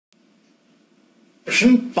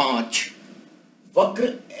प्रश्न 5, वक्र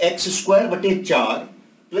x square बटे 4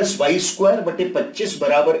 प्लस वाई स्क्वायर बटे 25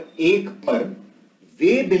 बराबर 1 पर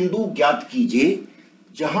वे बिंदु ज्ञात कीजिए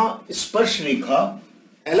जहां स्पर्श रेखा,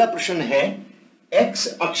 पहला प्रश्न है एक्स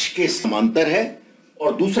अक्ष के समांतर है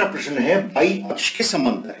और दूसरा प्रश्न है वाई अक्ष के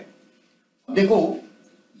समांतर है। देखो,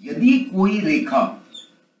 यदि कोई रेखा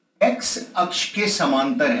एक्स अक्ष के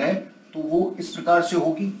समांतर है तो वो इस प्रकार से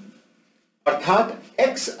होगी, अर्थात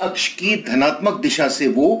एक्स अक्ष की धनात्मक दिशा से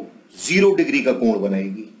वो 0 डिग्री का कोण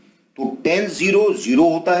बनाएगी। तो tan 0 0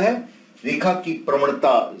 होता है, रेखा की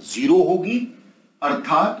प्रवणता 0 होगी,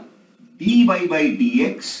 अर्थात dy बाई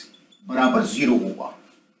dx बराबर 0 होगा।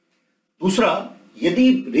 दूसरा,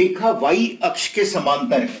 यदि रेखा y अक्ष के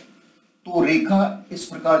समांतर है तो रेखा इस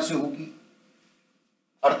प्रकार से होगी,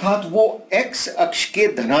 अर्थात वो x अक्ष के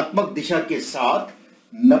धनात्मक दिशा के साथ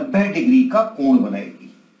 90 डिग्री का कोण बनाएगी।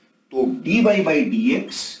 तो dy बाई dx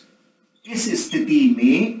इस स्थिति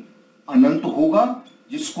में अनंत होगा,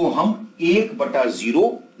 जिसको हम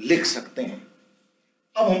 1/0 लिख सकते हैं।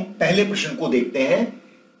 अब हम पहले प्रश्न को देखते हैं।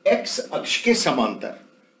 x अक्ष के समांतर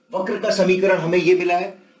वक्र का समीकरण हमें यह मिला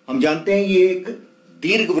है। हम जानते हैं ये एक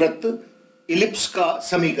दीर्घवृत्त इलिप्स का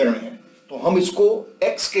समीकरण है, तो हम इसको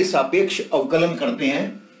x के सापेक्ष अवकलन करते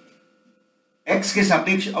हैं। x के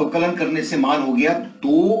सापेक्ष अवकलन करने से मान हो गया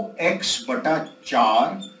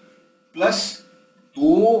 2x/4 प्लस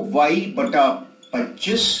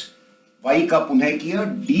 2y/25, y का पुनः किया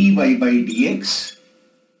dy बाई dx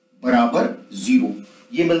बराबर 0,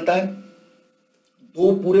 ये मिलता है।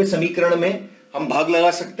 दो पूरे समीकरण में हम भाग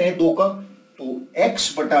लगा सकते हैं 2 का, तो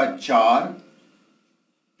x/4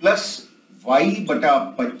 plus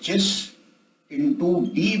y/25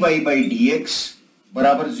 into dy by dx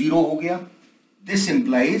बराबर 0 हो गया। This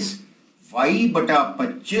implies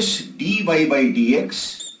y/25 dy by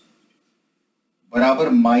dx बराबर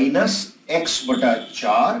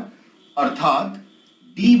 -x/4, अर्थात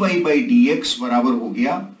dy बाई dx बराबर हो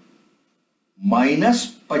गया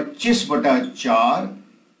 -25/4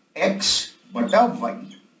 x/y।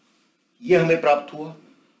 यह हमें प्राप्त हुआ।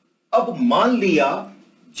 अब मान लिया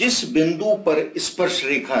जिस बिंदु पर स्पर्श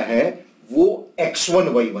रेखा है वो x1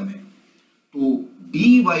 y1 है, तो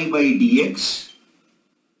dy by dx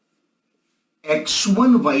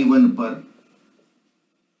x1 y1 पर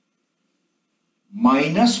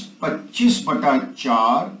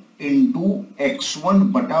 -25/4 इंटू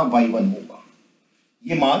x1/y1 होगा।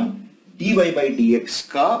 यह मान dy बाई dx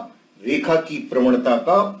का रेखा की प्रवणता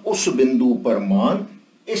का उस बिंदु पर मान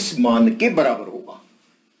इस मान के बराबर होगा।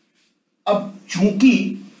 अब चूंकि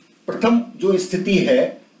प्रथम जो स्थिति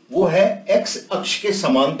है वो है x अक्ष के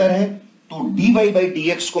समांतर है, तो dy बाई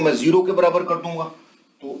dx को मैं 0 के बराबर कर दूंगा,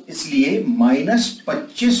 तो इसलिए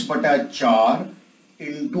 -25/4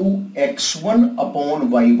 इंटू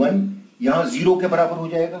x1/y1 यहां 0 के बराबर हो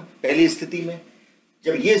जाएगा। पहली स्थिति में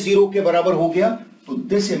जब ये 0 के बराबर हो गया तो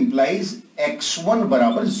दिस इंप्लाइज x1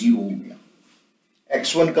 बराबर 0 हो गया।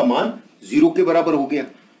 x1 का मान 0 के बराबर हो गया।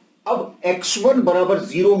 अब x1 बराबर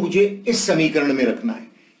 0 मुझे इस समीकरण में रखना है,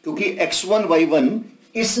 क्योंकि x1 y1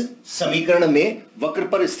 इस समीकरण में वक्र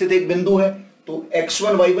पर स्थित एक बिंदु है, तो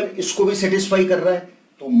x1 y1 इसको भी सेटिस्फाई कर रहा है।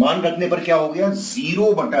 तो मान रखने पर क्या हो गया,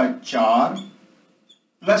 0/4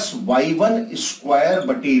 प्लस y1 स्क्वायर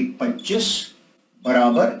बटे 25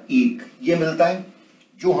 बराबर 1, यह मिलता है,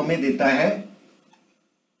 जो हमें देता है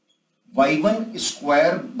y1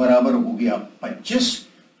 स्क्वायर बराबर हो गया 25।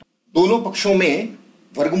 दोनों पक्षों में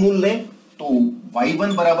वर्गमूल लें तो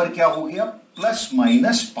y1 बराबर क्या हो गया,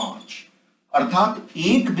 +-5, अर्थात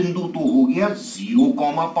एक बिंदु तो हो गया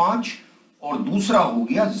 0,5 और दूसरा हो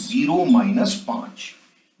गया 0-5।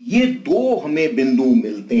 ये दो हमें बिंदु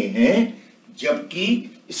मिलते हैं जबकि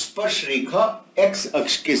स्पर्श रेखा x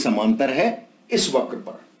अक्ष के समांतर है इस वक्र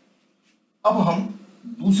पर। अब हम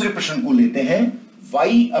दूसरे प्रश्न को लेते हैं,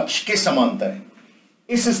 y अक्ष के समांतर है।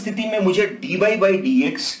 इस स्थिति में मुझे dy बाई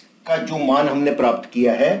dx का जो मान हमने प्राप्त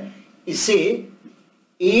किया है इसे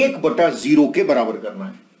 1/0 के बराबर करना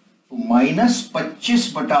है, तो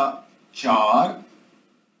 -25/4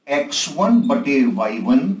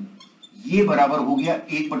 x1/y1 ये बराबर हो गया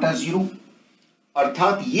 1/0,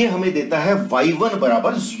 अर्थात ये हमें देता है y1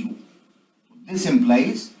 बराबर 0। दिस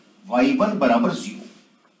इंप्लाइज y1 बराबर 0।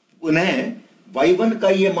 पुनः y1 का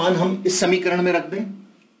ये मान हम इस समीकरण में रख दें,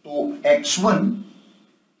 तो x1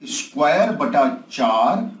 स्क्वायर बटा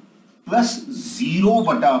 4 प्लस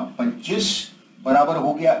 0/25 बराबर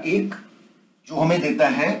हो गया 1, जो हमें देता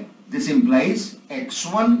है, दिस इंप्लाइज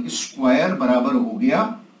x1 स्क्वायर बराबर हो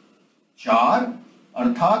गया 4,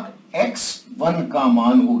 अर्थात x1 का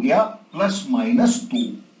मान हो गया +-2।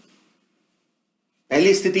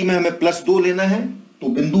 पहली स्थिति में हमें +2 लेना है, तो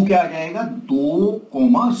बिंदु क्या आ जाएगा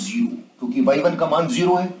 2,0, क्योंकि y1 का मान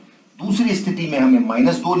 0 है। दूसरी स्थिति में हमें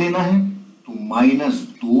 -2 लेना है, तो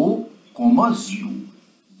 -2,0।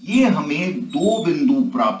 ये हमें दो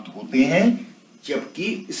बिंदु प्राप्त होते हैं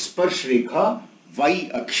जबकि स्पर्श रेखा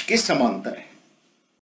y अक्ष के समांतर है।